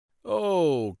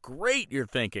Oh, great, you're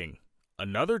thinking.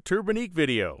 Another Turbonique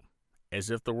video. As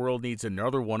if the world needs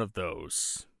another one of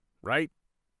those. Right?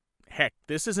 Heck,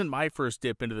 this isn't my first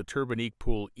dip into the Turbonique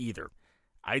pool either.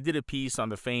 I did a piece on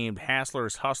the famed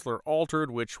Hassler's Hustler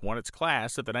Altered, which won its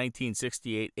class at the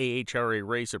 1968 AHRA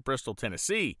race at Bristol,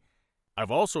 Tennessee. I've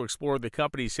also explored the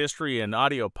company's history in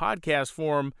audio podcast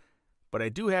form, but I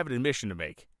do have an admission to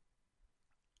make.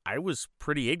 I was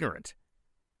pretty ignorant.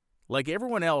 Like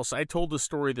everyone else, I told the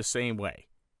story the same way.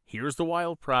 Here's the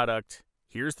wild product,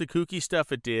 here's the kooky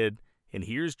stuff it did, and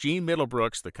here's Gene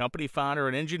Middlebrooks, the company founder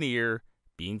and engineer,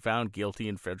 being found guilty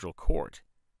in federal court.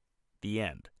 The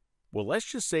end. Well, let's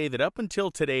just say that up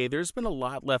until today, there's been a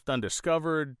lot left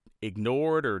undiscovered,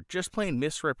 ignored, or just plain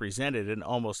misrepresented in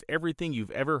almost everything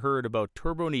you've ever heard about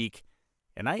Turbonique,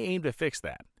 and I aim to fix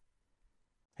that.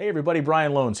 Hey everybody,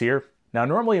 Brian Loans here. Now,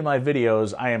 normally in my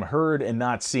videos, I am heard and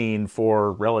not seen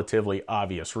for relatively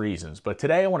obvious reasons, but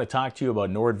today I want to talk to you about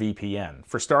NordVPN.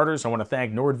 For starters, I want to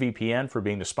thank NordVPN for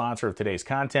being the sponsor of today's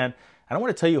content, and I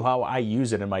want to tell you how I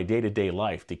use it in my day-to-day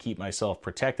life to keep myself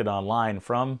protected online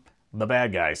from the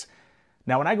bad guys.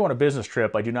 Now, when I go on a business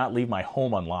trip, I do not leave my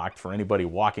home unlocked for anybody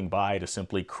walking by to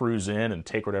simply cruise in and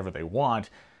take whatever they want,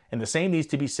 and the same needs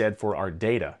to be said for our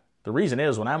data. The reason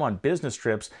is, when I'm on business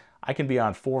trips, I can be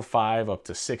on 4, 5, up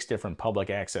to 6 different public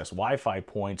access Wi-Fi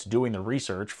points doing the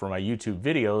research for my YouTube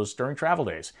videos during travel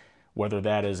days, whether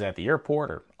that is at the airport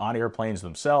or on airplanes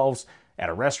themselves, at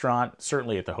a restaurant,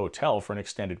 certainly at the hotel for an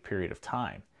extended period of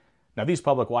time. Now, these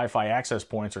public Wi-Fi access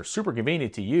points are super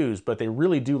convenient to use, but they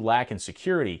really do lack in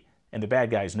security, and the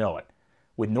bad guys know it.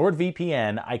 With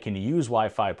NordVPN, I can use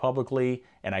Wi-Fi publicly,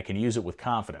 and I can use it with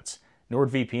confidence.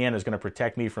 NordVPN is going to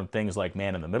protect me from things like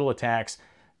man-in-the-middle attacks,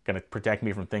 going to protect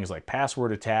me from things like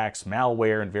password attacks,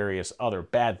 malware, and various other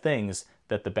bad things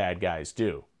that the bad guys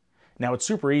do. Now, it's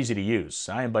super easy to use.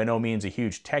 I am by no means a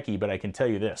huge techie, but I can tell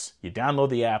you this. You download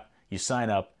the app, you sign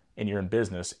up, and you're in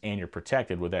business, and you're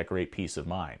protected with that great peace of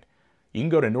mind. You can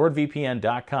go to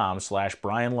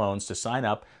nordvpn.com/BrianLoans to sign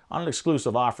up on an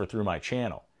exclusive offer through my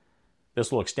channel.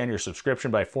 This will extend your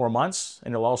subscription by 4 months,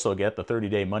 and you'll also get the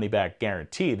 30-day money-back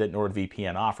guarantee that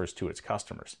NordVPN offers to its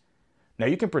customers. Now,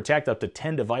 you can protect up to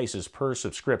 10 devices per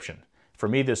subscription. For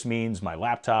me, this means my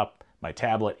laptop, my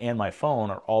tablet, and my phone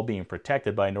are all being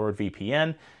protected by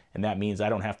NordVPN, and that means I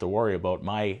don't have to worry about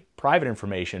my private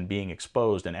information being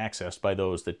exposed and accessed by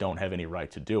those that don't have any right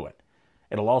to do it.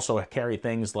 It'll also carry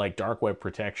things like dark web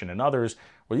protection and others,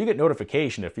 where you get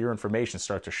notification if your information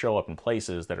starts to show up in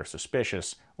places that are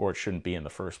suspicious or it shouldn't be in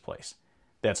the first place.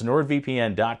 That's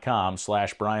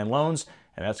nordvpn.com/BrianLoans,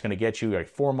 and that's going to get you a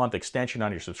 4-month extension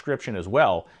on your subscription as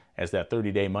well as that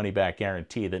 30-day money-back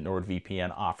guarantee that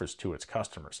NordVPN offers to its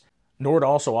customers. Nord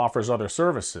also offers other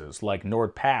services like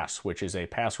NordPass, which is a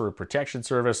password protection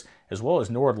service, as well as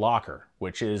NordLocker,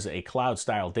 which is a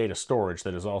cloud-style data storage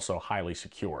that is also highly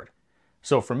secured.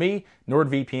 So for me,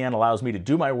 NordVPN allows me to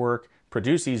do my work,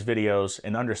 produce these videos,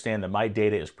 and understand that my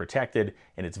data is protected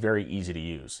and it's very easy to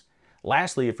use.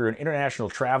 Lastly, if you're an international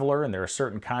traveler and there are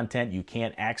certain content you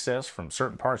can't access from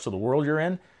certain parts of the world you're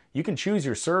in, you can choose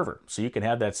your server so you can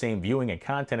have that same viewing and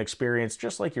content experience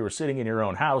just like you were sitting in your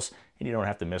own house and you don't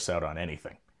have to miss out on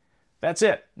anything. That's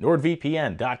it.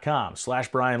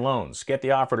 nordvpn.com/BrianLoans. Get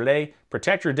the offer today,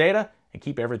 protect your data, and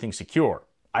keep everything secure.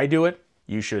 I do it,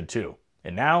 you should too.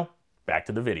 And now, back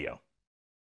to the video.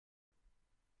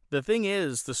 The thing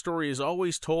is, the story is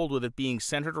always told with it being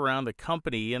centered around the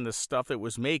company and the stuff it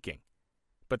was making.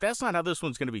 But that's not how this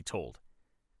one's going to be told.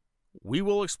 We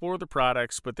will explore the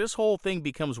products, but this whole thing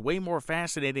becomes way more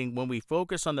fascinating when we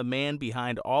focus on the man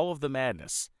behind all of the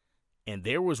madness. And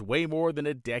there was way more than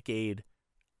a decade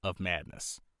of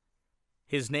madness.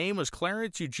 His name was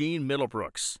Clarence Eugene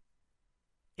Middlebrooks.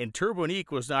 And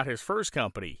Turbonique was not his first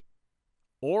company,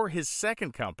 or his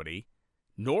second company,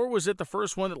 nor was it the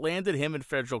first one that landed him in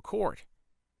federal court.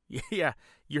 Yeah,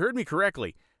 you heard me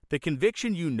correctly. The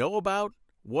conviction you know about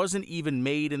wasn't even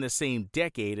made in the same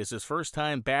decade as his first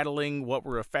time battling what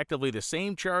were effectively the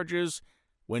same charges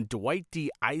when Dwight D.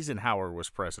 Eisenhower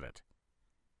was president.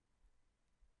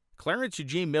 Clarence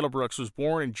Eugene Middlebrooks was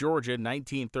born in Georgia in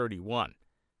 1931.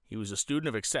 He was a student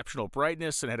of exceptional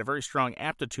brightness and had a very strong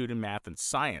aptitude in math and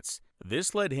science.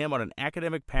 This led him on an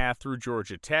academic path through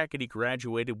Georgia Tech, and he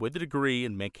graduated with a degree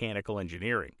in mechanical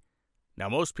engineering. Now,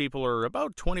 most people are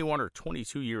about 21 or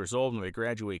 22 years old when they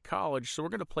graduate college, so we're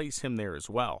going to place him there as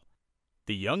well.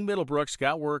 The young Middlebrooks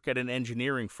got work at an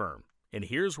engineering firm, and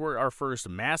here's where our first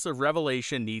massive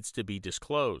revelation needs to be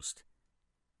disclosed.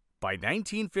 By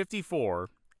 1954,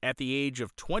 at the age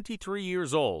of 23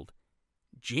 years old,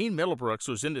 Gene Middlebrooks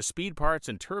was in the speed parts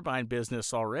and turbine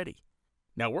business already.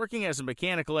 Now, working as a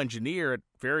mechanical engineer at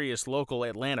various local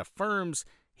Atlanta firms,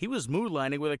 he was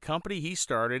moonlighting with a company he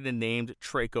started and named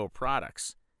Traco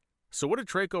Products. So what did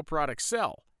Traco Products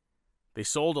sell? They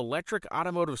sold electric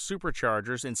automotive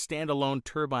superchargers and standalone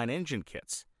turbine engine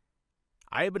kits.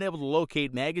 I have been able to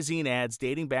locate magazine ads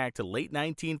dating back to late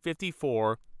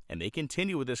 1954, and they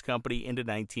continue with this company into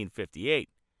 1958.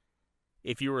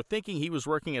 If you were thinking he was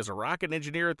working as a rocket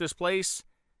engineer at this place,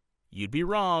 you'd be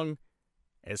wrong,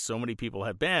 as so many people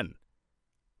have been.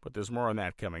 But there's more on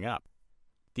that coming up.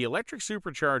 The electric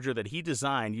supercharger that he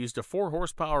designed used a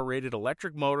 4-horsepower rated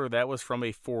electric motor that was from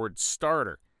a Ford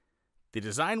starter. The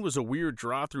design was a weird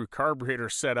draw-through carburetor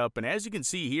setup, and as you can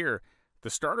see here, the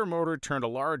starter motor turned a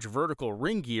large vertical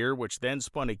ring gear, which then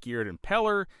spun a geared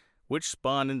impeller, which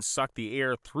spun and sucked the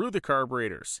air through the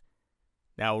carburetors.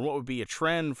 Now, in what would be a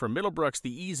trend for Middlebrooks,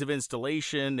 the ease of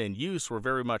installation and use were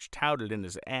very much touted in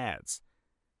his ads.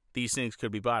 These things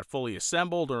could be bought fully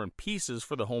assembled or in pieces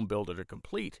for the home builder to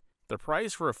complete. The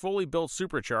price for a fully built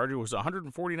supercharger was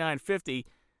 $149.50,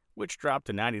 which dropped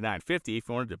to $99.50 if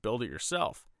you wanted to build it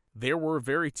yourself. There were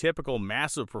very typical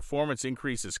massive performance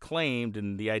increases claimed,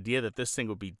 and the idea that this thing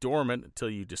would be dormant until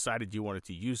you decided you wanted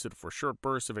to use it for short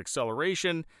bursts of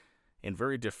acceleration, and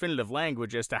very definitive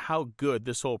language as to how good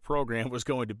this whole program was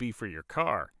going to be for your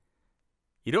car.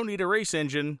 You don't need a race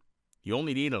engine. You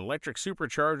only need an electric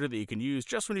supercharger that you can use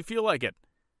just when you feel like it.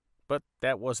 But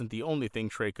that wasn't the only thing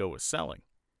Traco was selling.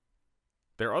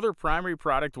 Their other primary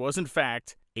product was, in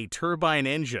fact, a turbine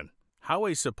engine. How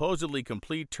a supposedly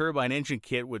complete turbine engine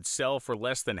kit would sell for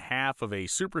less than half of a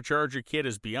supercharger kit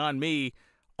is beyond me.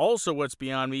 Also, what's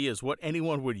beyond me is what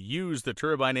anyone would use the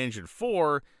turbine engine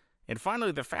for. And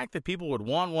finally, the fact that people would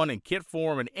want one in kit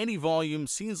form in any volume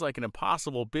seems like an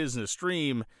impossible business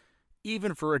dream,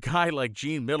 even for a guy like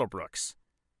Gene Middlebrooks.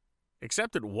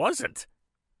 Except it wasn't.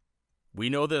 We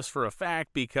know this for a fact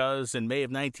because in May of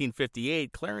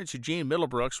 1958, Clarence Eugene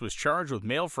Middlebrooks was charged with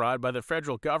mail fraud by the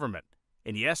federal government.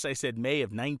 And yes, I said May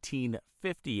of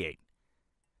 1958.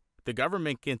 The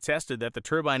government contested that the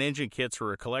turbine engine kits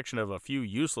were a collection of a few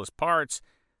useless parts,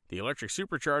 the electric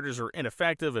superchargers were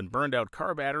ineffective and burned out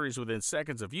car batteries within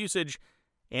seconds of usage,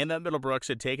 and that Middlebrooks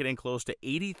had taken in close to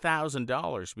 $80,000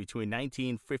 between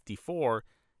 1954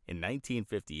 and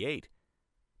 1958.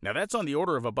 Now that's on the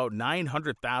order of about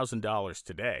 $900,000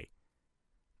 today.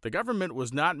 The government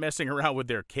was not messing around with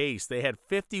their case. They had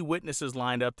 50 witnesses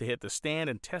lined up to hit the stand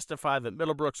and testify that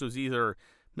Middlebrooks was either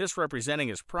misrepresenting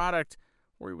his product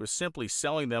or he was simply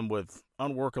selling them with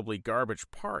unworkably garbage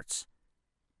parts.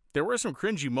 There were some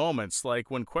cringy moments,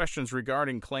 like when questions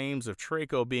regarding claims of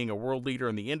Traco being a world leader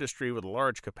in the industry with a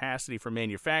large capacity for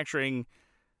manufacturing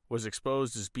was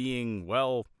exposed as being,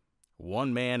 well,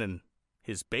 one man in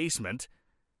his basement.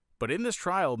 But in this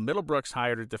trial, Middlebrooks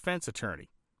hired a defense attorney,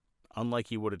 unlike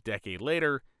he would a decade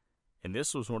later, and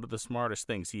this was one of the smartest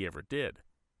things he ever did.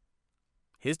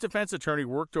 His defense attorney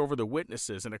worked over the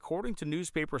witnesses, and according to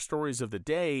newspaper stories of the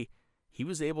day, he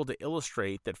was able to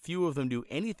illustrate that few of them knew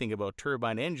anything about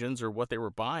turbine engines or what they were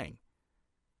buying.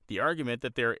 The argument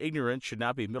that their ignorance should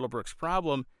not be Middlebrooks'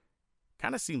 problem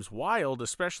kind of seems wild,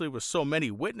 especially with so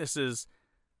many witnesses,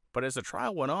 but as the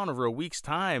trial went on over a week's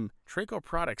time, Traco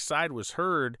Products' side was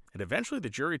heard, and eventually the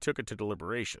jury took it to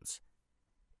deliberations.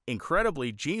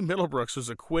 Incredibly, Gene Middlebrooks was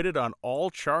acquitted on all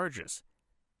charges.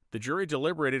 The jury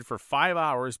deliberated for 5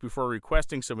 hours before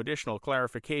requesting some additional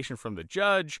clarification from the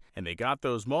judge, and they got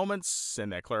those moments and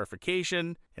that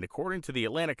clarification, and according to the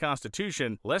Atlanta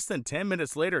Constitution, less than 10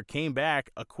 minutes later came back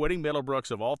acquitting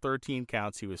Middlebrooks of all 13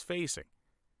 counts he was facing.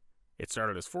 It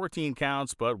started as 14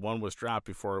 counts, but one was dropped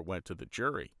before it went to the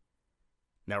jury.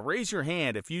 Now raise your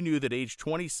hand if you knew that age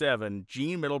 27,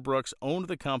 Gene Middlebrooks owned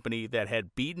the company that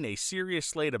had beaten a serious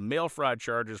slate of mail fraud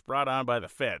charges brought on by the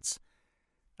feds.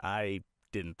 I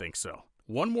didn't think so.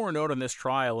 One more note on this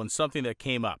trial and something that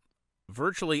came up.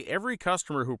 Virtually every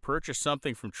customer who purchased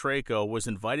something from Traco was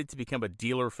invited to become a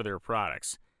dealer for their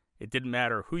products. It didn't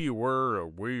matter who you were or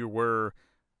where you were,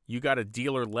 you got a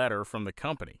dealer letter from the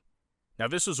company. Now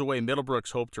this was a way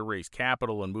Middlebrooks hoped to raise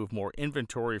capital and move more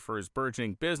inventory for his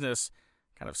burgeoning business,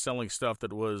 kind of selling stuff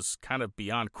that was kind of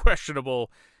beyond questionable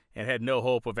and had no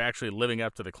hope of actually living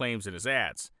up to the claims in his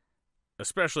ads.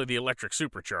 Especially the electric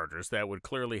superchargers that would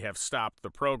clearly have stopped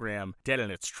the program dead in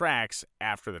its tracks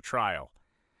after the trial.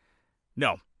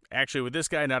 No, actually with this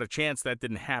guy, not a chance that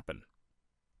didn't happen.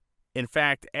 In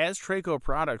fact, as Traco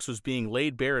Products was being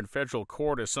laid bare in federal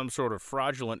court as some sort of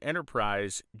fraudulent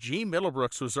enterprise, Gene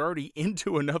Middlebrooks was already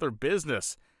into another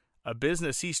business, a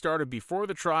business he started before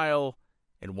the trial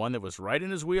and one that was right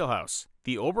in his wheelhouse.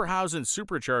 The Oberhausen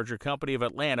Supercharger Company of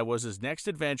Atlanta was his next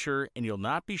adventure, and you'll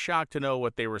not be shocked to know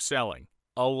what they were selling.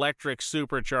 electric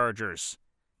superchargers.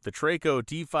 The Traco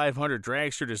D500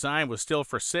 dragster design was still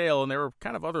for sale, and there were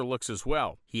kind of other looks as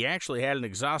well. He actually had an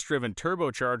exhaust-driven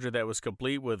turbocharger that was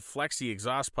complete with flexi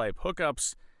exhaust pipe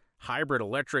hookups, hybrid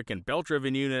electric and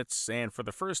belt-driven units, and for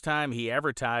the first time he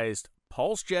advertised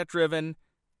pulse jet-driven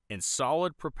and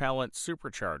solid propellant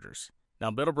superchargers. Now,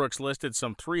 Middlebrooks listed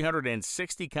some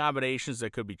 360 combinations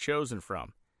that could be chosen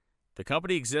from. The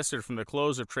company existed from the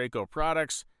close of Traco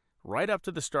products right up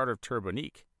to the start of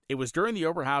Turbonique. It was during the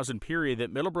Oberhausen period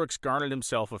that Middlebrooks garnered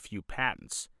himself a few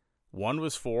patents. One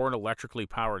was for an electrically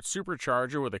powered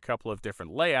supercharger with a couple of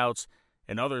different layouts,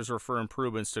 and others were for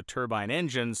improvements to turbine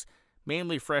engines,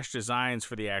 mainly fresh designs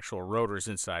for the actual rotors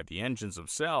inside the engines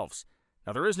themselves.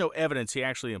 Now, there is no evidence he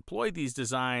actually employed these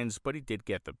designs, but he did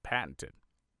get them patented.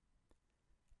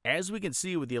 As we can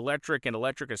see with the electric and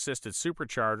electric-assisted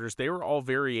superchargers, they were all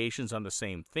variations on the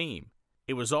same theme.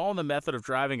 It was all in the method of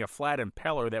driving a flat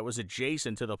impeller that was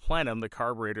adjacent to the plenum the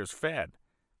carburetors fed.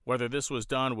 Whether this was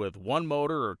done with one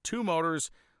motor or two motors,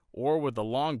 or with the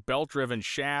long belt-driven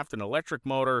shaft and electric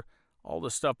motor, all the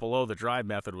stuff below the drive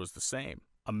method was the same.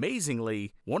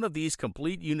 Amazingly, one of these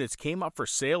complete units came up for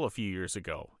sale a few years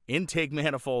ago, intake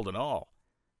manifold and all.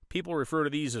 People refer to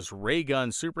these as ray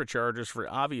gun superchargers for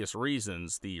obvious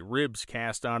reasons. The ribs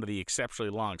cast onto the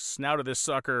exceptionally long snout of this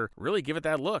sucker really give it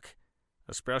that look,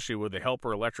 especially with the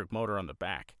helper electric motor on the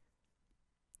back.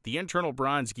 The internal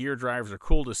bronze gear drives are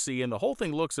cool to see, and the whole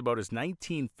thing looks about as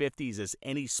 1950s as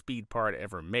any speed part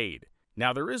ever made.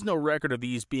 Now, there is no record of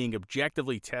these being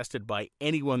objectively tested by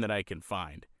anyone that I can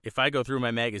find. If I go through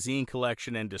my magazine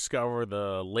collection and discover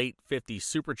the late 50s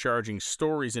supercharging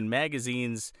stories in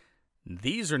magazines,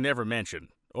 these are never mentioned.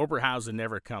 Oberhausen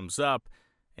never comes up,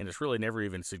 and it's really never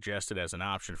even suggested as an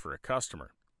option for a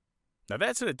customer. Now,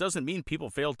 that said, it doesn't mean people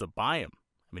failed to buy them.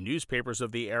 I mean, newspapers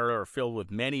of the era are filled with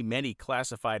many, many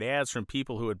classified ads from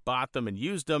people who had bought them and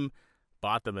used them,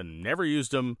 bought them and never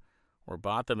used them, or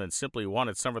bought them and simply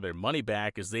wanted some of their money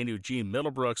back as they knew Gene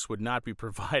Middlebrooks would not be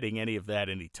providing any of that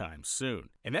anytime soon.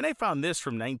 And then I found this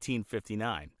from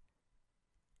 1959.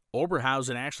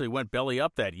 Oberhausen actually went belly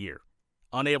up that year.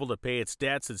 Unable to pay its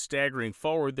debts and staggering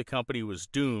forward, the company was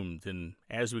doomed, and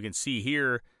as we can see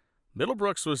here,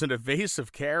 Middlebrooks was an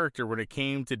evasive character when it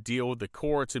came to deal with the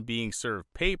courts and being served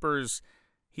papers.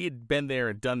 He had been there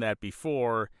and done that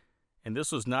before, and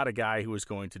this was not a guy who was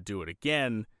going to do it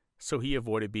again, so he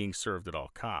avoided being served at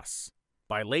all costs.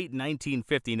 By late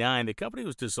 1959, the company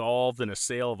was dissolved and a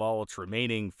sale of all its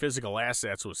remaining physical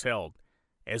assets was held.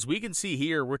 As we can see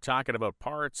here, we're talking about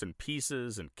parts and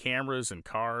pieces and cameras and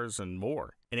cars and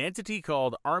more. An entity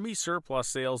called Army Surplus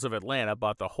Sales of Atlanta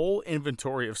bought the whole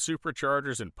inventory of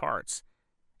superchargers and parts.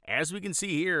 As we can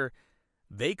see here,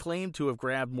 they claim to have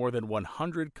grabbed more than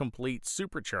 100 complete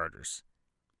superchargers.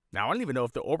 Now, I don't even know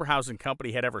if the Oberhausen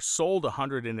company had ever sold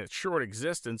 100 in its short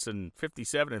existence in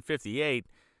 57 and 58.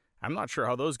 I'm not sure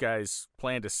how those guys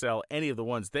planned to sell any of the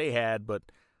ones they had, but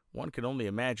one can only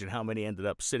imagine how many ended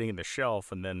up sitting in the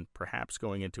shelf and then perhaps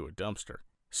going into a dumpster.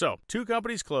 So, 2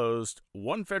 companies closed,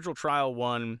 1 federal trial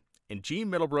won, and Gene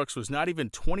Middlebrooks was not even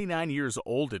 29 years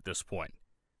old at this point.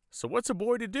 So what's a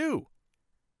boy to do?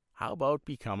 How about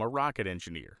become a rocket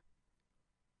engineer?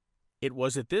 It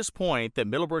was at this point that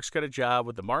Middlebrooks got a job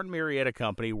with the Martin Marietta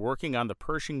Company working on the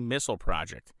Pershing missile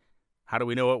project. How do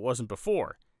we know it wasn't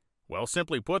before? Well,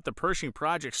 simply put, the Pershing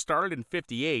project started in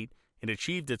 58 and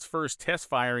achieved its first test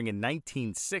firing in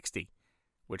 1960,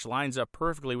 which lines up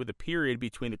perfectly with the period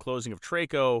between the closing of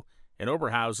Traco and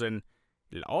Oberhausen.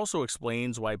 It also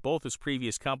explains why both his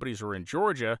previous companies were in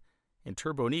Georgia and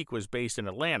Turbonique was based in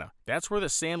Atlanta. That's where the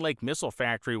Sand Lake Missile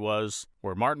Factory was,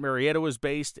 where Martin Marietta was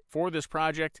based for this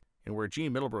project, and where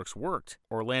Gene Middlebrooks worked,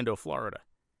 Orlando, Florida.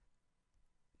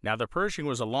 Now, the Pershing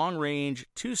was a long-range,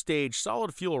 2-stage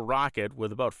solid-fuel rocket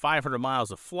with about 500 miles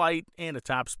of flight and a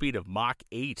top speed of Mach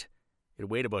 8. It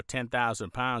weighed about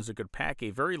 10,000 pounds and could pack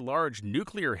a very large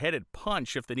nuclear-headed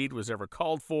punch if the need was ever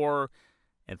called for,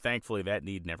 and thankfully that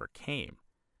need never came.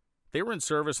 They were in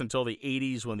service until the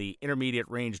 80s when the Intermediate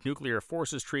Range Nuclear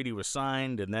Forces Treaty was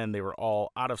signed, and then they were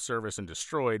all out of service and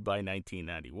destroyed by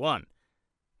 1991.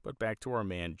 But back to our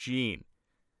man Gene.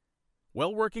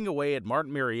 While working away at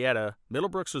Martin Marietta,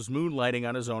 Middlebrooks was moonlighting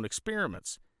on his own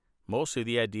experiments, mostly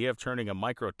the idea of turning a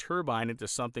microturbine into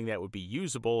something that would be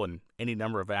usable in any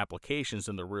number of applications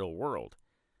in the real world.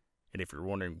 And if you're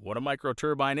wondering what a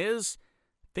microturbine is,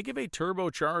 think of a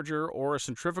turbocharger or a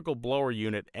centrifugal blower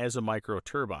unit as a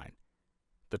microturbine.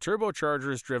 The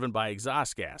turbocharger is driven by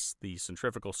exhaust gas, the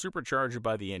centrifugal supercharger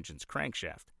by the engine's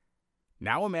crankshaft.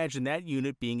 Now imagine that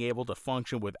unit being able to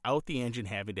function without the engine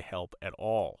having to help at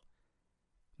all.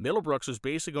 Middlebrooks was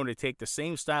basically going to take the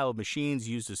same style of machines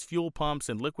used as fuel pumps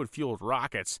and liquid-fueled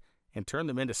rockets and turn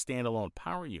them into standalone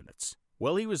power units.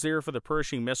 While he was there for the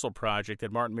Pershing missile project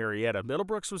at Martin Marietta,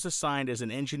 Middlebrooks was assigned as an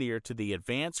engineer to the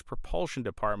Advanced Propulsion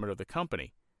Department of the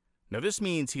company. Now this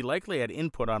means he likely had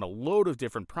input on a load of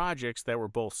different projects that were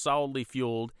both solidly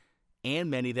fueled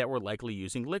and many that were likely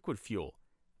using liquid fuel,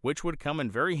 which would come in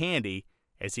very handy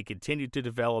as he continued to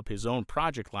develop his own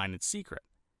project line in secret.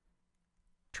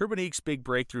 Turbonique's big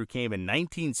breakthrough came in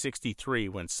 1963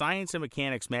 when Science and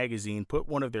Mechanics magazine put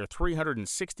one of their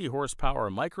 360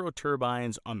 horsepower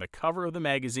microturbines on the cover of the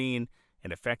magazine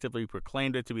and effectively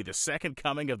proclaimed it to be the second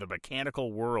coming of the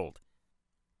mechanical world.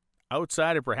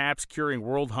 Outside of perhaps curing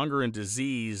world hunger and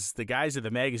disease, the guys at the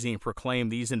magazine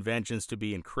proclaimed these inventions to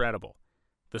be incredible.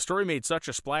 The story made such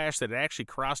a splash that it actually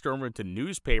crossed over into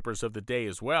newspapers of the day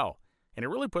as well, and it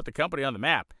really put the company on the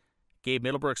map. Gave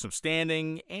Middlebrooks some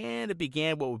standing, and it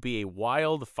began what would be a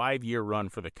wild 5-year run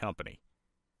for the company.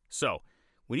 So,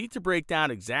 we need to break down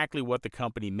exactly what the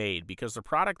company made because the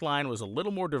product line was a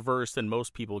little more diverse than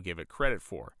most people give it credit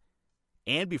for.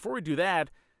 And before we do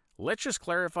that, let's just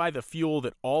clarify the fuel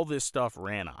that all this stuff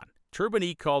ran on.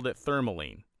 Turbonique called it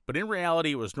thermaline, but in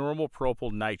reality it was normal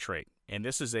propyl nitrate, and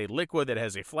this is a liquid that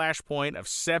has a flash point of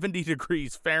 70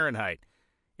 degrees Fahrenheit.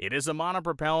 It is a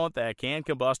monopropellant that can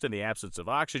combust in the absence of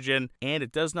oxygen, and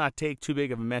it does not take too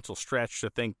big of a mental stretch to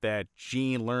think that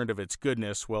Gene learned of its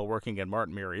goodness while working at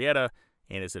Martin Marietta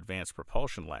and his advanced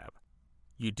propulsion lab.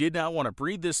 You did not want to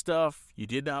breathe this stuff. You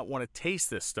did not want to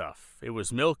taste this stuff. It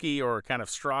was milky or kind of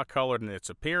straw-colored in its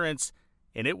appearance,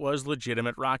 and it was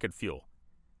legitimate rocket fuel.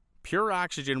 Pure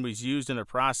oxygen was used in the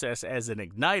process as an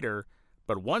igniter,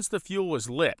 but once the fuel was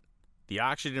lit, the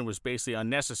oxygen was basically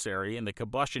unnecessary, and the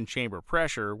combustion chamber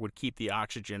pressure would keep the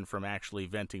oxygen from actually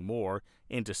venting more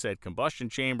into said combustion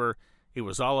chamber. It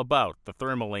was all about the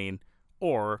thermaline,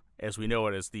 or, as we know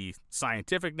it as the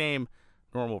scientific name,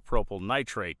 normal propyl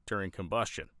nitrate during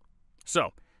combustion.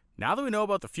 So, now that we know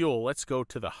about the fuel, let's go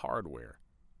to the hardware.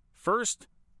 First,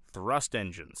 thrust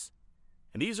engines.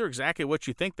 And these are exactly what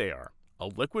you think they are, a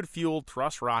liquid-fueled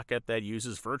thrust rocket that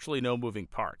uses virtually no moving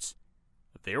parts.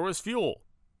 There was fuel.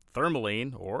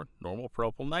 Thermaline, or normal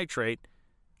propyl nitrate,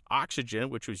 oxygen,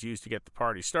 which was used to get the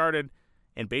party started,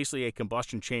 and basically a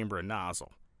combustion chamber and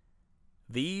nozzle.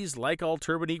 These, like all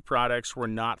Turbonique products, were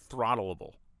not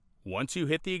throttleable. Once you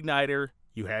hit the igniter,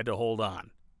 you had to hold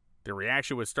on. The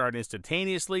reaction would start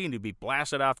instantaneously and you'd be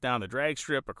blasted off down the drag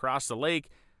strip across the lake,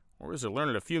 or as you'll learn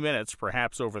in a few minutes,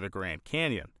 perhaps over the Grand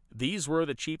Canyon. These were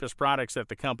the cheapest products that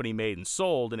the company made and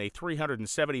sold, and a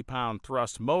 370-pound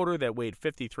thrust motor that weighed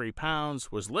 53 pounds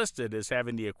was listed as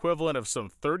having the equivalent of some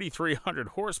 3,300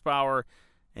 horsepower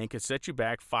and could set you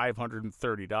back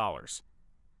 $530.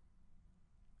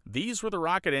 These were the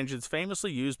rocket engines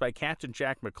famously used by Captain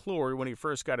Jack McClure when he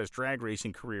first got his drag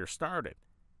racing career started.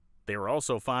 They were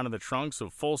also found in the trunks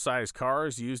of full-size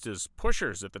cars used as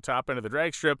pushers at the top end of the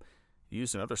drag strip,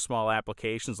 used in other small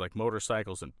applications like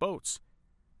motorcycles and boats.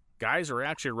 Guys are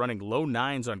actually running low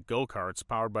nines on go-karts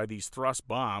powered by these thrust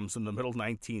bombs in the middle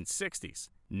 1960s.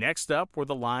 Next up were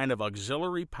the line of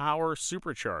auxiliary power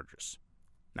superchargers.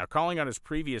 Now, calling on his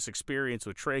previous experience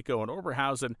with Traco and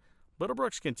Oberhausen,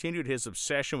 Middlebrooks continued his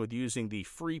obsession with using the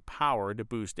free power to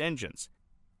boost engines.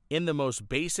 In the most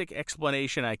basic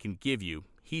explanation I can give you,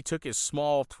 he took his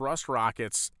small thrust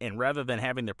rockets, and rather than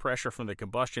having the pressure from the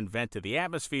combustion vent to the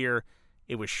atmosphere,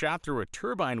 it was shot through a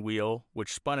turbine wheel,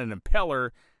 which spun an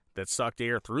impeller that sucked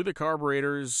air through the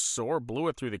carburetors or blew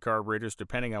it through the carburetors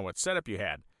depending on what setup you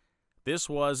had. This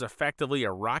was effectively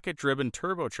a rocket-driven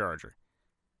turbocharger.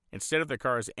 Instead of the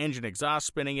car's engine exhaust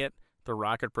spinning it, the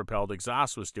rocket-propelled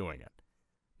exhaust was doing it.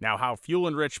 Now, how fuel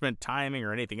enrichment, timing,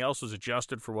 or anything else was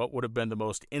adjusted for what would have been the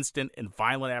most instant and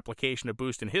violent application of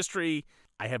boost in history,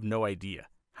 I have no idea.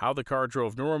 How the car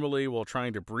drove normally while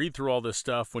trying to breathe through all this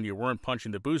stuff when you weren't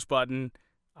punching the boost button,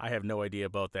 I have no idea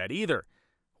about that either.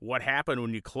 What happened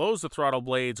when you closed the throttle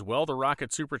blades while the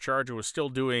rocket supercharger was still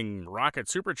doing rocket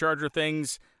supercharger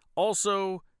things?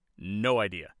 Also, no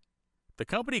idea. The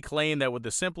company claimed that with the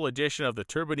simple addition of the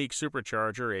Turbonique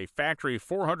supercharger, a factory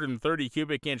 430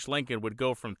 cubic inch Lincoln would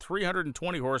go from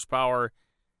 320 horsepower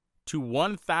to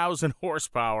 1,000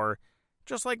 horsepower,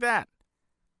 just like that.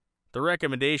 The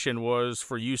recommendation was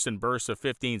for use in bursts of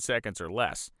 15 seconds or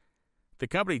less. The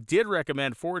company did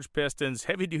recommend forged pistons,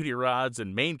 heavy-duty rods,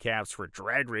 and main caps for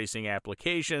drag racing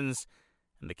applications,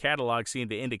 and the catalog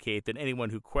seemed to indicate that anyone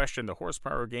who questioned the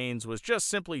horsepower gains was just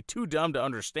simply too dumb to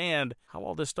understand how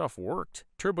all this stuff worked.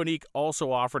 Turbonique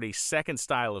also offered a second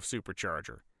style of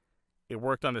supercharger. It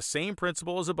worked on the same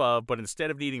principle as above, but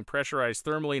instead of needing pressurized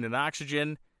thermaline and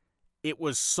oxygen, It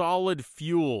was solid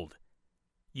fueled.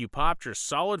 You popped your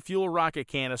solid fuel rocket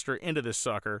canister into this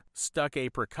sucker, stuck a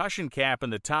percussion cap in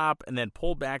the top, and then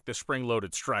pulled back the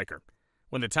spring-loaded striker.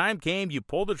 When the time came, you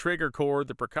pulled the trigger cord,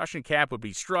 the percussion cap would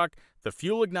be struck, the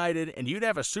fuel ignited, and you'd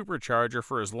have a supercharger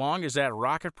for as long as that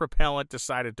rocket propellant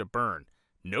decided to burn.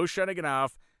 No shutting it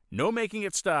off, no making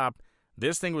it stop.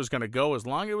 This thing was going to go as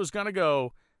long as it was going to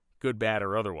go, good, bad,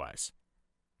 or otherwise.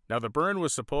 Now, the burn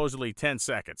was supposedly 10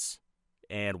 seconds.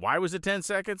 And why was it 10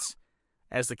 seconds?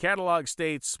 As the catalog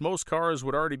states, most cars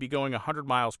would already be going 100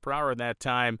 miles per hour in that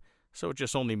time, so it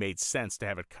just only made sense to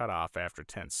have it cut off after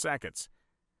 10 seconds.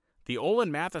 The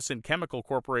Olin Matheson Chemical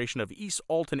Corporation of East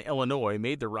Alton, Illinois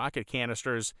made the rocket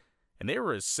canisters, and they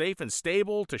were as safe and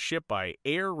stable to ship by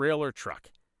air, rail, or truck.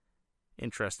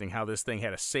 Interesting how this thing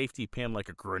had a safety pin like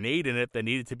a grenade in it that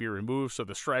needed to be removed so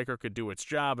the striker could do its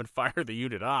job and fire the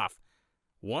unit off.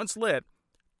 Once lit,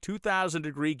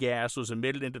 2,000-degree gas was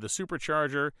emitted into the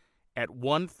supercharger at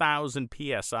 1,000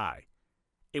 psi.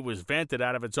 It was vented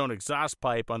out of its own exhaust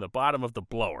pipe on the bottom of the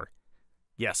blower.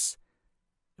 Yes,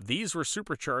 these were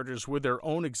superchargers with their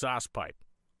own exhaust pipe.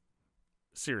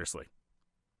 Seriously.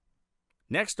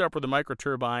 Next up are the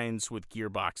microturbines with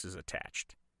gearboxes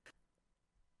attached.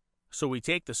 So we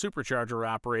take the supercharger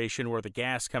operation where the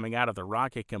gas coming out of the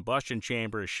rocket combustion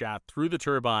chamber is shot through the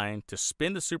turbine to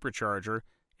spin the supercharger,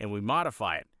 and we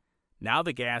modify it. Now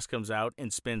the gas comes out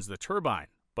and spins the turbine,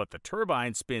 but the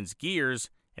turbine spins gears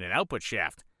and an output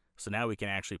shaft. So now we can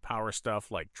actually power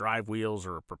stuff like drive wheels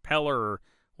or a propeller or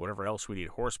whatever else we need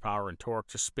horsepower and torque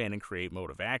to spin and create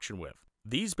motive action with.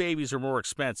 These babies are more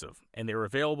expensive, and they're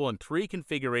available in 3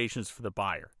 configurations for the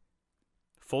buyer.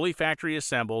 Fully factory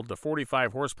assembled, the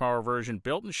 45 horsepower version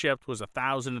built and shipped was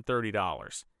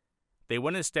 $1,030. They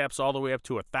went in steps all the way up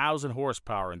to 1,000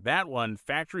 horsepower, and that one,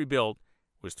 factory built,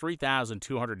 was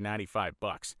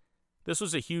 $3,295. This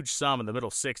was a huge sum in the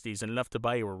middle 60s and enough to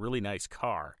buy you a really nice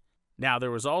car. Now,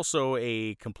 there was also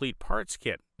a complete parts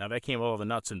kit. Now, that came with all the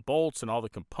nuts and bolts, and all the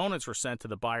components were sent to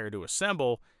the buyer to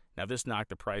assemble. Now, this knocked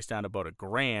the price down to about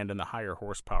 $1,000 in the higher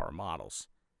horsepower models.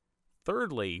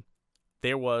 Thirdly,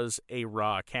 there was a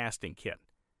raw casting kit.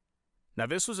 Now,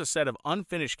 this was a set of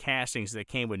unfinished castings that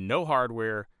came with no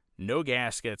hardware, no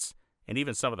gaskets, and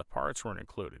even some of the parts weren't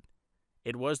included.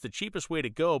 It was the cheapest way to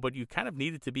go, but you kind of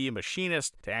needed to be a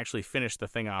machinist to actually finish the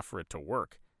thing off for it to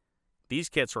work. These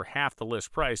kits were half the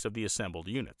list price of the assembled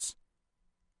units.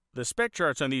 The spec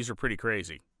charts on these are pretty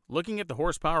crazy. Looking at the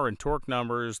horsepower and torque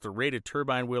numbers, the rated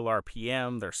turbine wheel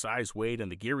RPM, their size, weight, and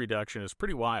the gear reduction is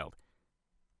pretty wild.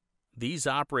 These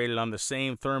operated on the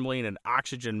same thermaline and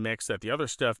oxygen mix that the other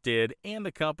stuff did, and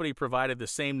the company provided the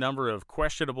same number of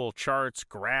questionable charts,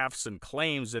 graphs, and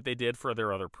claims that they did for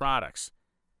their other products.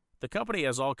 The company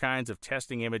has all kinds of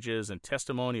testing images and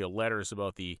testimonial letters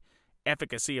about the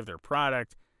efficacy of their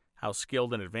product, how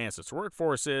skilled and advanced its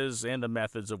workforce is, and the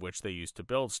methods of which they use to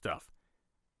build stuff.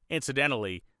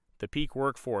 Incidentally, the peak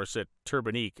workforce at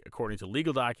Turbonique, according to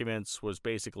legal documents, was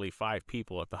basically 5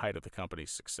 people at the height of the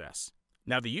company's success.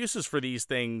 Now, the uses for these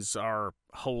things are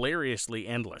hilariously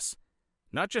endless.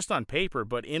 Not just on paper,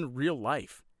 but in real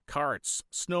life. Carts,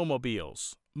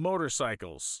 snowmobiles,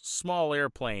 motorcycles, small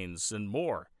airplanes, and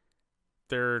more.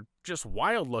 They're just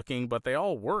wild looking, but they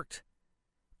all worked.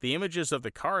 The images of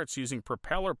the carts using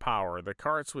propeller power, the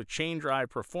carts with chain drive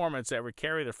performance that would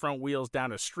carry the front wheels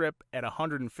down a strip at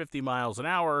 150 miles an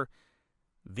hour,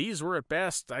 these were at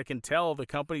best, I can tell, the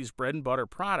company's bread and butter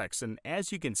products, and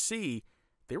as you can see,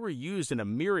 they were used in a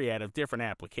myriad of different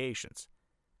applications.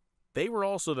 They were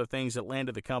also the things that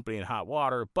landed the company in hot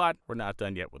water, but we're not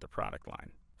done yet with the product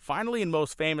line. Finally, and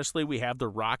most famously, we have the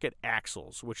rocket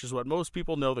axles, which is what most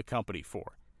people know the company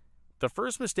for. The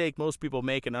first mistake most people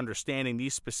make in understanding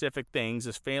these specific things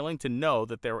is failing to know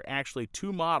that there were actually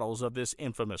 2 models of this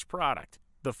infamous product.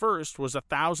 The first was a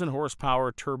 1,000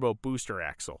 horsepower turbo booster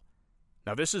axle.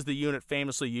 Now, this is the unit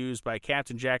famously used by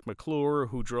Captain Jack McClure,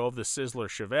 who drove the Sizzler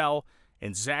Chevelle,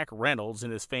 and Zach Reynolds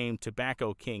in his famed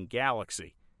Tobacco King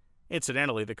Galaxy.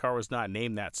 Incidentally, the car was not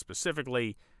named that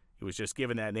specifically. It was just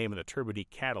given that name in the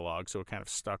Turbonique catalog, so it kind of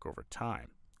stuck over time.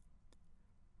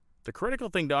 The critical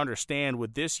thing to understand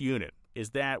with this unit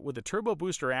is that with the turbo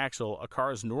booster axle, a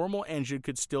car's normal engine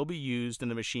could still be used and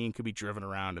the machine could be driven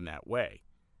around in that way.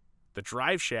 The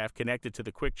drive shaft connected to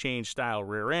the quick change style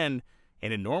rear end,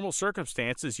 and in normal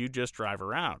circumstances, you'd just drive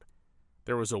around.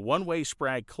 There was a one-way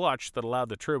Sprag clutch that allowed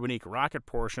the Turbonique rocket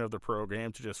portion of the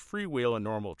program to just freewheel in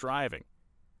normal driving.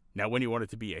 Now, when you wanted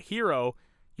to be a hero,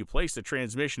 you placed the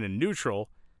transmission in neutral,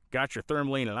 got your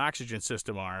thermaline and oxygen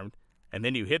system armed, and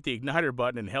then you hit the igniter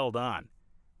button and held on.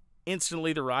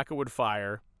 Instantly, the rocket would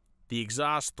fire, The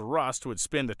exhaust thrust would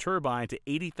spin the turbine to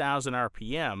 80,000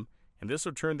 RPM, and this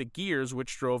would turn the gears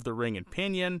which drove the ring and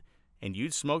pinion, and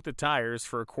you'd smoke the tires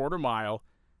for a quarter mile,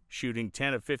 shooting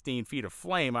 10 to 15 feet of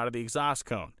flame out of the exhaust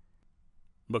cone.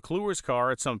 McClure's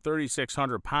car at some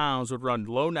 3,600 pounds would run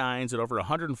low nines at over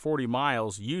 140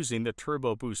 miles using the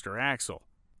turbo booster axle.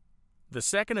 The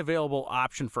second available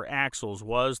option for axles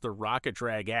was the rocket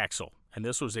drag axle, and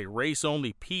this was a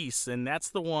race-only piece, and that's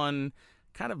the one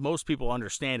kind of most people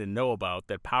understand and know about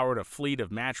that powered a fleet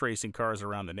of match racing cars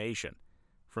around the nation.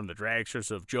 From the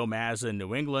dragsters of Joe Mazza in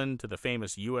New England to the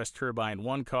famous U.S. Turbine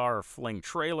 1 car or Fling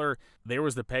trailer, there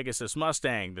was the Pegasus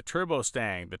Mustang, the Turbo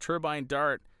Stang, the Turbine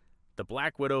Dart, the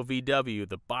Black Widow VW,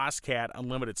 the Boss Cat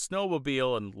Unlimited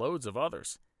Snowmobile, and loads of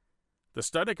others. The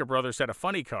Studnicka brothers had a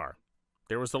funny car.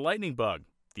 There was the Lightning Bug,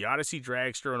 the Odyssey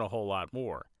Dragster, and a whole lot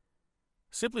more.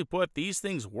 Simply put, these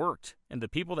things worked, and the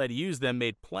people that used them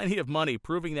made plenty of money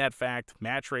proving that fact,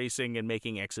 match racing, and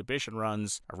making exhibition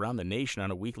runs around the nation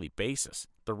on a weekly basis.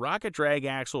 The rocket drag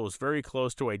axle was very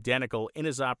close to identical in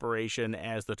its operation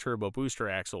as the turbo booster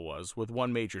axle was, with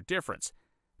one major difference.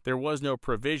 There was no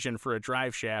provision for a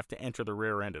drive shaft to enter the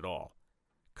rear end at all.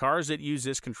 Cars that used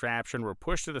this contraption were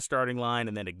pushed to the starting line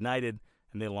and then ignited,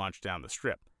 and they launched down the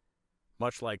strip.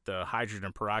 Much like the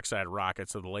hydrogen peroxide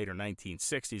rockets of the later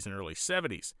 1960s and early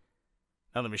 70s.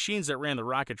 Now, the machines that ran the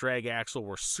rocket drag axle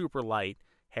were super light,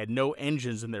 had no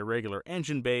engines in their regular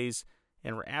engine bays,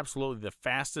 and were absolutely the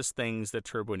fastest things that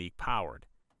Turbonique powered.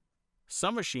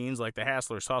 Some machines, like the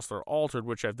Hassler's Hustler Altered,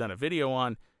 which I've done a video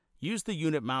on, used the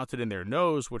unit mounted in their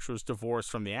nose, which was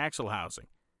divorced from the axle housing.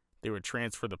 They would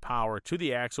transfer the power to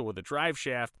the axle with a drive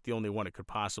shaft, the only one it could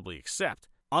possibly accept.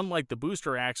 Unlike the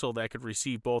booster axle that could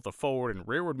receive both a forward and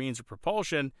rearward means of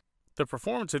propulsion, the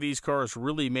performance of these cars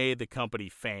really made the company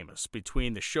famous.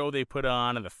 Between the show they put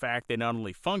on and the fact they not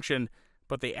only functioned,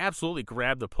 but they absolutely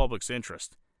grabbed the public's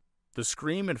interest. The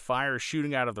scream and fire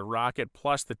shooting out of the rocket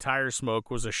plus the tire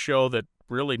smoke was a show that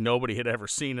really nobody had ever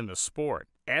seen in the sport.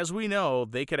 As we know,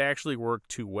 they could actually work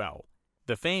too well.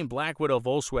 The famed Black Widow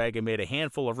Volkswagen made a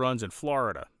handful of runs in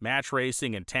Florida, match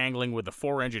racing and tangling with the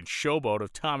four-engine showboat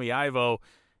of Tommy Ivo,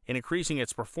 and increasing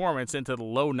its performance into the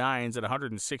low nines at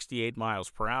 168 miles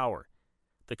per hour.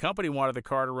 The company wanted the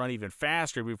car to run even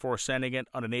faster before sending it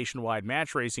on a nationwide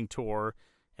match racing tour,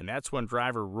 and that's when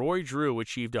driver Roy Drew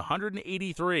achieved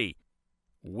 183,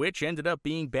 which ended up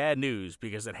being bad news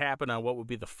because it happened on what would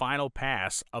be the final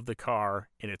pass of the car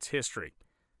in its history.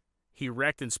 He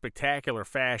wrecked in spectacular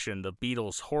fashion, the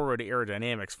Beetle's horrid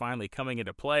aerodynamics finally coming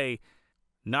into play,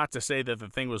 not to say that the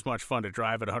thing was much fun to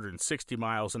drive at 160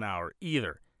 miles an hour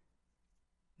either.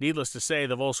 Needless to say,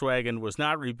 the Volkswagen was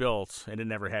not rebuilt, and it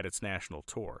never had its national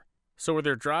tour. So were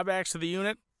there drawbacks to the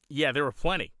unit? Yeah, there were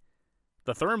plenty.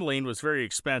 The thermaline was very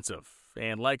expensive,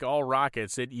 and like all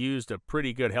rockets, it used a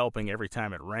pretty good helping every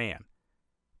time it ran.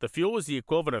 The fuel was the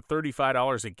equivalent of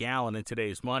 $35 a gallon in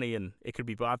today's money, and it could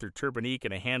be bought through Turbonique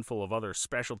and a handful of other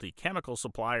specialty chemical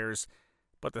suppliers,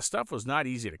 but the stuff was not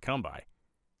easy to come by.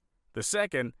 The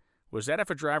second was that if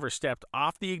a driver stepped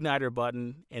off the igniter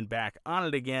button and back on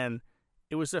it again,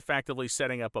 it was effectively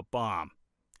setting up a bomb,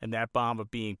 and that bomb of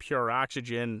being pure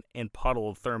oxygen and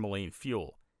puddled thermaline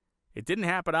fuel. It didn't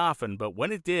happen often, but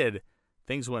when it did,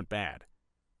 things went bad.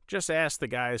 Just ask the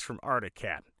guys from Arctic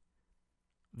Cat.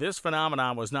 This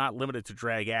phenomenon was not limited to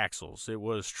drag axles. It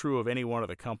was true of any one of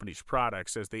the company's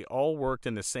products, as they all worked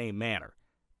in the same manner.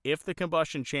 If the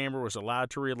combustion chamber was allowed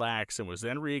to relax and was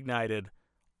then reignited,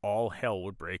 all hell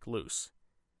would break loose.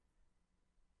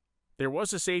 There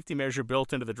was a safety measure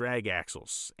built into the drag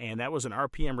axles, and that was an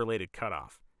RPM-related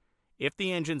cutoff. If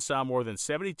the engine saw more than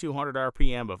 7,200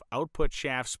 RPM of output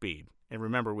shaft speed, and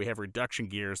remember we have reduction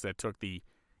gears that took the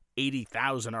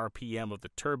 80,000 RPM of the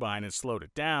turbine and slowed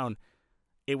it down,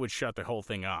 it would shut the whole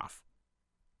thing off.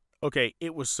 Okay,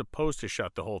 it was supposed to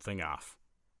shut the whole thing off.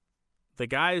 The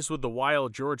guys with the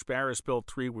wild George Barris-built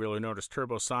three-wheeler known as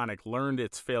Turbosonic learned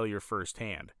its failure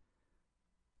firsthand.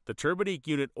 The Turbonique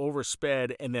unit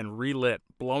oversped and then relit,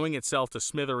 blowing itself to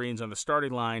smithereens on the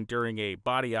starting line during a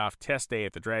body-off test day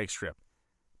at the drag strip.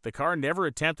 The car never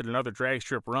attempted another drag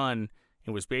strip run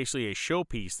and was basically a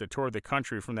showpiece that toured the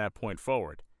country from that point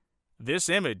forward. This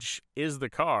image is the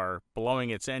car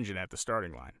blowing its engine at the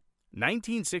starting line.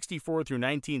 1964 through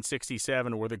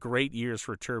 1967 were the great years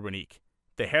for Turbonique.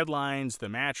 The headlines, the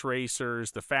match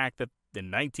racers, the fact that in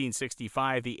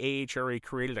 1965 the AHRA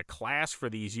created a class for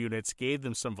these units gave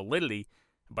them some validity.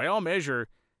 By all measure,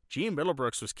 Gene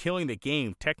Middlebrooks was killing the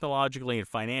game technologically and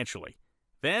financially.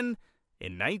 Then,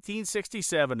 in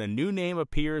 1967, a new name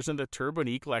appears in the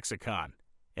Turbonique lexicon,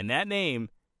 and that name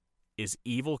is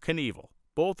Evel Knievel.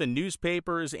 Both in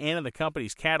newspapers and in the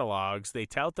company's catalogs, they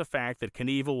tout the fact that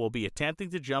Knievel will be attempting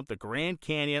to jump the Grand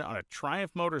Canyon on a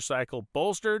Triumph motorcycle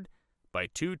bolstered by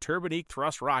 2 Turbonique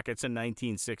thrust rockets in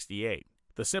 1968.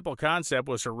 The simple concept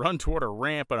was to run toward a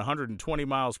ramp at 120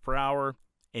 miles per hour,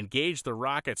 engage the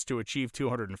rockets to achieve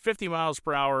 250 miles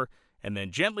per hour, and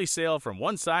then gently sail from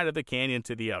one side of the canyon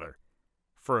to the other.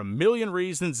 For a million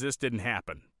reasons, this didn't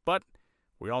happen, but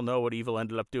we all know what Evil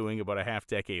ended up doing about a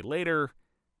half-decade later,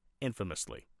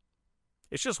 infamously.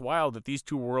 It's just wild that these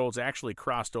two worlds actually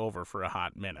crossed over for a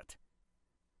hot minute.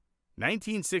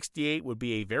 1968 would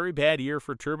be a very bad year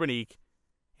for Turbonique,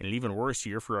 and an even worse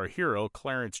year for our hero,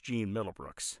 Clarence Gene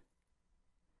Middlebrooks.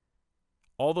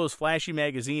 All those flashy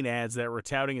magazine ads that were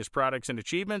touting his products and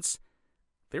achievements,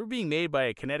 they were being made by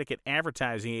a Connecticut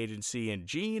advertising agency, and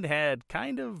Gene had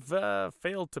kind of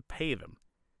failed to pay them.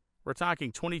 We're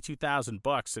talking $22,000 in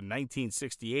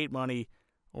 1968 money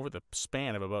over the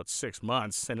span of about 6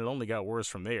 months, and it only got worse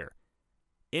from there.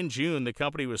 In June, the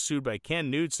company was sued by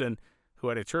Ken Knudsen, who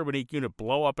had a Turbonique unit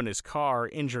blow up in his car,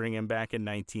 injuring him back in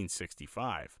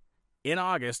 1965. In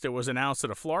August, it was announced that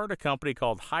a Florida company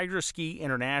called Hydroski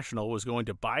International was going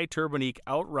to buy Turbonique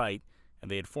outright, and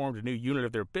they had formed a new unit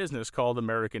of their business called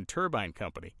American Turbine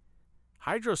Company.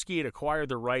 Hydroski had acquired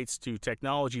the rights to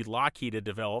technology Lockheed had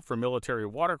developed for military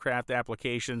watercraft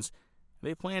applications, and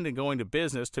they planned on going to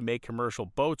business to make commercial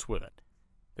boats with it.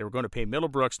 They were going to pay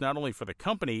Middlebrooks not only for the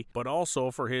company, but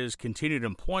also for his continued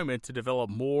employment to develop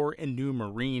more and new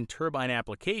marine turbine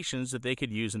applications that they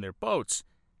could use in their boats.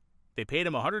 They paid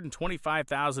him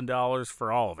 $125,000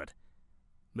 for all of it.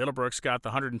 Middlebrooks got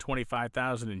the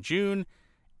 $125,000 in June,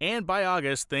 and by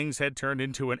August, things had turned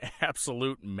into an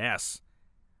absolute mess.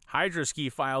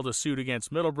 Hydroski filed a suit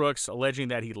against Middlebrooks, alleging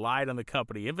that he lied on the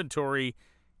company inventory,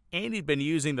 and he'd been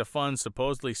using the funds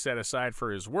supposedly set aside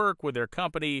for his work with their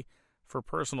company for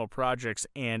personal projects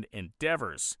and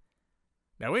endeavors.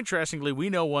 Now, interestingly, we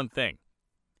know one thing.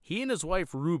 He and his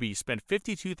wife Ruby spent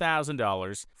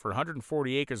 $52,000 for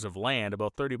 140 acres of land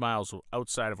about 30 miles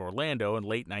outside of Orlando in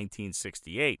late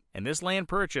 1968, and this land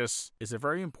purchase is a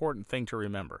very important thing to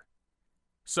remember.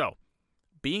 So,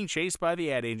 being chased by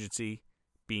the ad agency,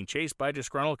 being chased by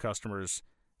disgruntled customers,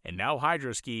 and now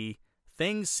Hydroski,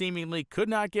 things seemingly could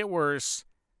not get worse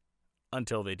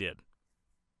until they did.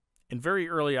 In very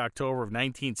early October of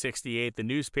 1968, the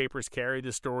newspapers carried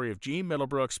the story of Gene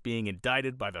Middlebrooks being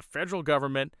indicted by the federal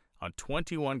government on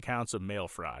 21 counts of mail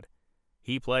fraud.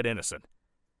 He pled innocent.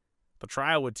 The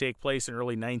trial would take place in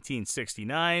early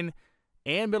 1969,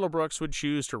 and Middlebrooks would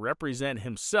choose to represent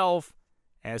himself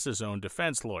as his own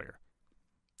defense lawyer.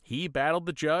 He battled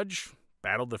the judge,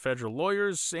 battled the federal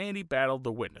lawyers, and he battled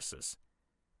the witnesses.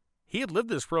 He had lived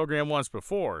this program once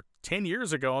before, 10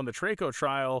 years ago in the Traco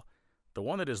trial, the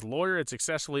one that his lawyer had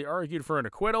successfully argued for an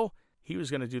acquittal. He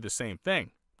was going to do the same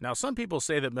thing. Now, some people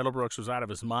say that Middlebrooks was out of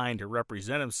his mind to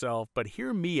represent himself, but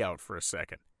hear me out for a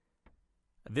second.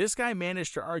 This guy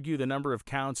managed to argue the number of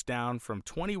counts down from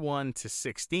 21 to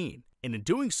 16, and in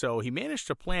doing so, he managed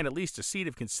to plant at least a seed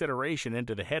of consideration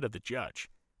into the head of the judge.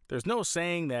 There's no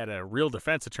saying that a real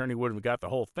defense attorney would have got the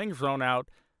whole thing thrown out,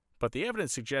 but the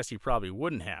evidence suggests he probably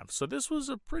wouldn't have. So this was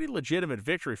a pretty legitimate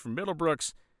victory for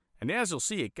Middlebrooks, and as you'll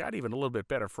see, it got even a little bit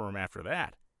better for him after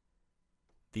that.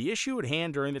 The issue at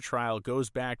hand during the trial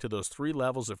goes back to those 3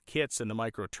 levels of kits in the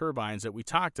microturbines that we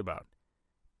talked about.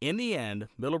 In the end,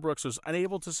 Middlebrooks was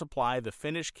unable to supply the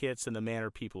finished kits in the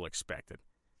manner people expected.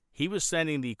 He was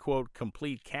sending the, quote,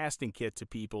 complete casting kit to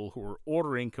people who were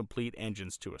ordering complete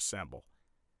engines to assemble.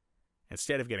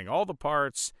 Instead of getting all the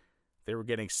parts, they were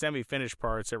getting semi-finished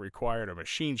parts that required a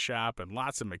machine shop and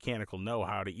lots of mechanical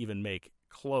know-how to even make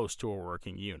close to a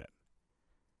working unit.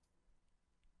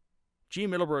 Gene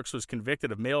Middlebrooks was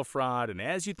convicted of mail fraud, and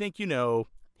as you think you know,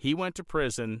 he went to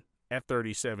prison at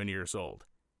 37 years old.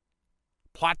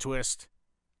 Plot twist: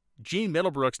 Gene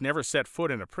Middlebrooks never set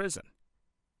foot in a prison.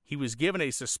 He was given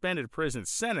a suspended prison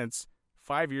sentence,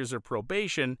 5 years of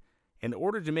probation, in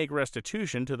order to make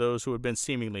restitution to those who had been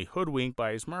seemingly hoodwinked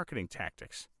by his marketing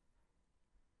tactics.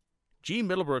 Gene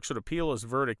Middlebrooks would appeal his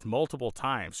verdict multiple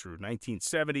times through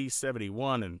 1970,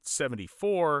 71, and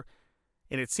 74,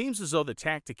 and it seems as though the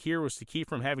tactic here was to keep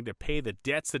from having to pay the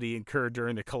debts that he incurred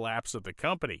during the collapse of the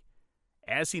company.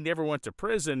 As he never went to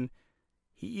prison,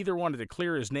 he either wanted to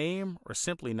clear his name or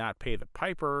simply not pay the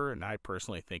piper, and I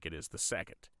personally think it is the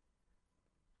second.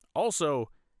 Also,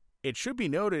 it should be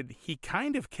noted he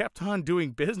kind of kept on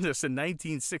doing business in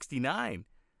 1969.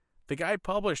 The guy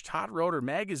published Hot Roder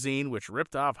magazine, which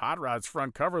ripped off Hot Rod's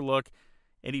front cover look,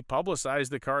 and he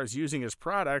publicized the cars using his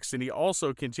products, and he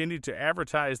also continued to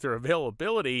advertise their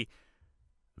availability.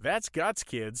 That's guts,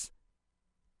 kids.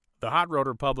 The Hot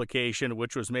Roder publication,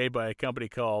 which was made by a company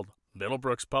called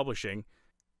Middlebrooks Publishing,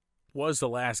 was the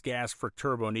last gasp for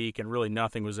Turbonique, and really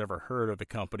nothing was ever heard of the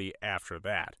company after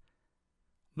that.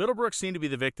 Middlebrooks seemed to be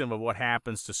the victim of what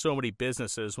happens to so many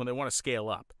businesses when they want to scale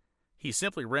up. He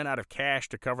simply ran out of cash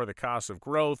to cover the cost of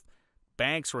growth.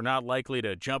 Banks were not likely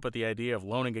to jump at the idea of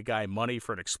loaning a guy money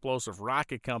for an explosive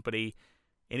rocket company,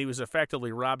 and he was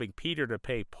effectively robbing Peter to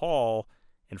pay Paul,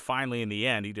 and finally, in the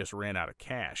end, he just ran out of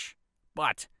cash.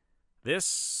 But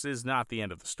this is not the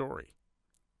end of the story.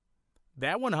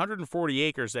 That 140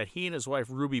 acres that he and his wife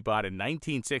Ruby bought in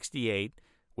 1968,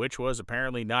 which was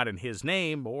apparently not in his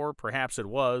name, or perhaps it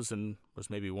was, and was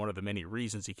maybe one of the many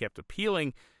reasons he kept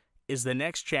appealing, is the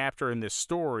next chapter in this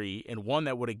story, and one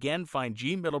that would again find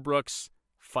Gene Middlebrooks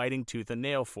fighting tooth and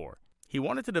nail for. He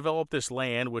wanted to develop this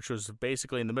land, which was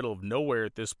basically in the middle of nowhere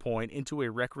at this point, into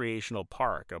a recreational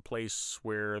park, a place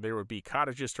where there would be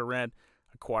cottages to rent,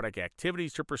 aquatic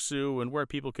activities to pursue, and where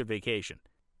people could vacation.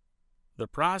 The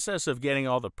process of getting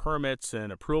all the permits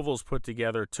and approvals put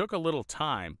together took a little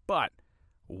time, but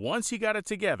once he got it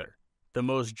together, the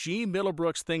most Gene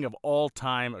Middlebrooks thing of all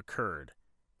time occurred.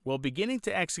 While beginning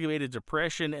to excavate a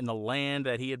depression in the land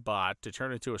that he had bought to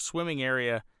turn into a swimming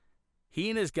area, he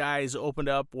and his guys opened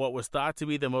up what was thought to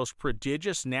be the most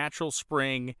prodigious natural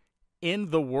spring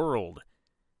in the world.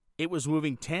 It was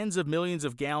moving tens of millions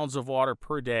of gallons of water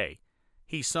per day.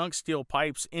 He sunk steel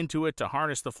pipes into it to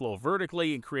harness the flow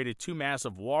vertically and created two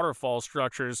massive waterfall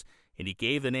structures, and he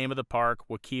gave the name of the park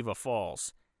Wekiva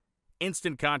Falls.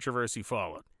 Instant controversy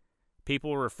followed.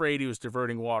 People were afraid he was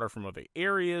diverting water from other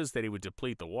areas, that he would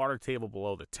deplete the water table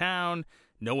below the town.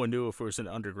 No one knew if it was an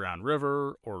underground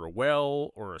river, or a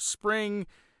well, or a spring,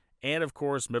 and of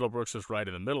course, Middlebrooks was right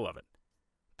in the middle of it.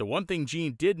 The one thing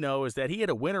Gene did know is that he had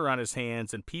a winter on his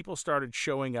hands, and people started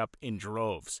showing up in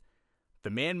droves. The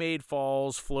man-made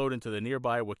falls flowed into the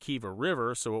nearby Wekiva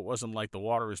River, so it wasn't like the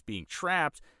water was being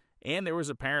trapped, and there was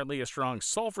apparently a strong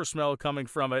sulfur smell coming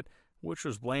from it, which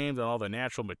was blamed on all the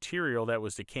natural material that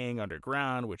was decaying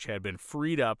underground, which had been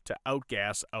freed up to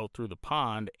outgas out through the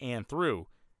pond and through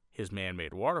his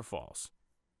man-made waterfalls.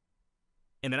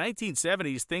 In the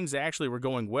 1970s, things actually were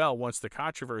going well once the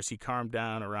controversy calmed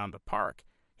down around the park.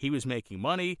 He was making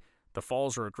money, the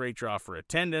falls were a great draw for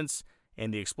attendance,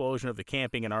 and the explosion of the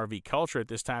camping and RV culture at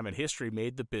this time in history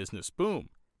made the business boom.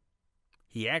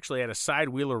 He actually had a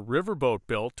side-wheeler riverboat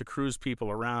built to cruise people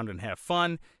around and have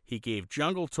fun. He gave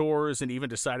jungle tours and even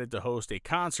decided to host a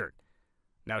concert.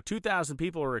 Now, 2,000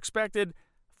 people were expected,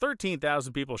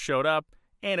 13,000 people showed up,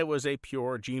 and it was a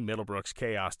pure Gene Middlebrooks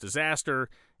chaos disaster,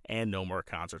 and no more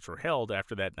concerts were held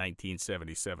after that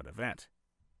 1977 event.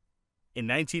 In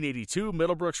 1982,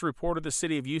 Middlebrooks reported the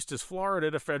city of Eustis,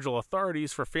 Florida to federal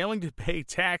authorities for failing to pay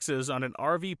taxes on an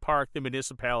RV park the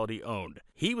municipality owned.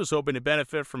 He was hoping to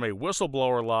benefit from a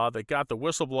whistleblower law that got the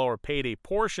whistleblower paid a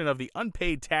portion of the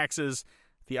unpaid taxes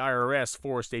the IRS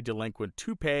forced a delinquent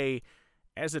to pay.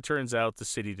 As it turns out, the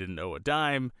city didn't owe a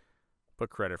dime, but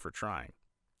credit for trying.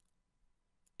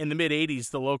 In the mid-'80s,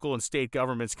 the local and state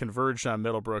governments converged on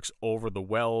Middlebrooks over the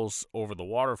wells, over the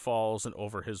waterfalls, and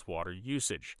over his water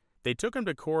usage. They took him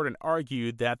to court and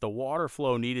argued that the water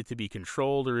flow needed to be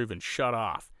controlled or even shut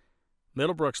off.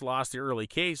 Middlebrooks lost the early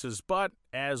cases, but,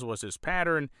 as was his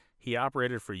pattern, he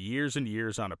operated for years and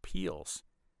years on appeals.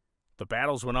 The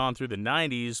battles went on through the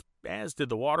 90s, as did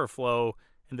the water flow,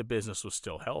 and the business was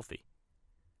still healthy.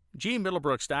 Gene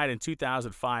Middlebrooks died in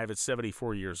 2005 at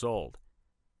 74 years old.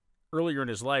 Earlier in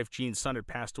his life, Gene's son had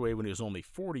passed away when he was only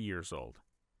 40 years old.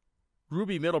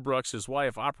 Ruby Middlebrooks, his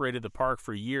wife, operated the park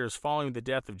for years following the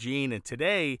death of Gene, and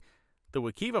today, the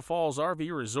Wekiva Falls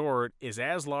RV Resort is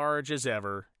as large as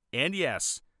ever, and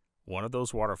yes, one of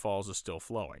those waterfalls is still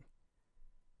flowing.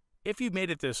 If you've made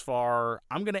it this far,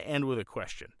 I'm going to end with a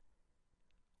question.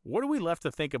 What are we left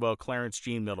to think about Clarence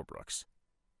Gene Middlebrooks?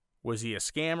 Was he a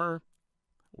scammer?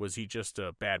 Was he just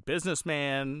a bad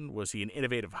businessman? Was he an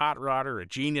innovative hot rodder, a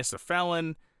genius, a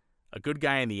felon, a good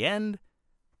guy in the end?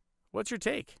 What's your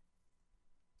take?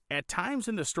 At times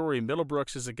in the story,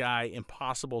 Middlebrooks is a guy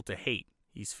impossible to hate.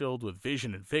 He's filled with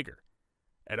vision and vigor.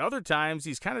 At other times,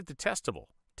 he's kind of detestable,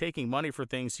 taking money for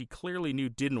things he clearly knew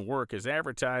didn't work as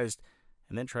advertised,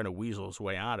 and then trying to weasel his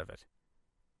way out of it.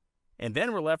 And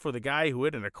then we're left with a guy who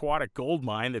hit an aquatic gold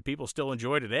mine that people still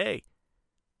enjoy today.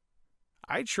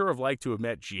 I'd sure have liked to have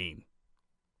met Gene.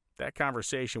 That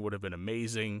conversation would have been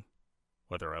amazing,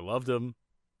 whether I loved him,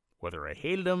 whether I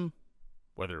hated him,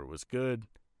 whether it was good,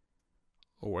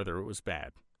 or whether it was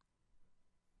bad.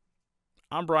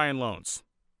 I'm Brian Loans.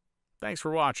 Thanks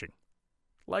for watching.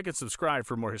 Like and subscribe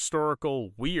for more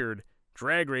historical, weird,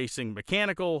 drag racing,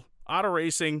 mechanical, auto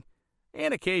racing,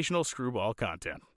 and occasional screwball content.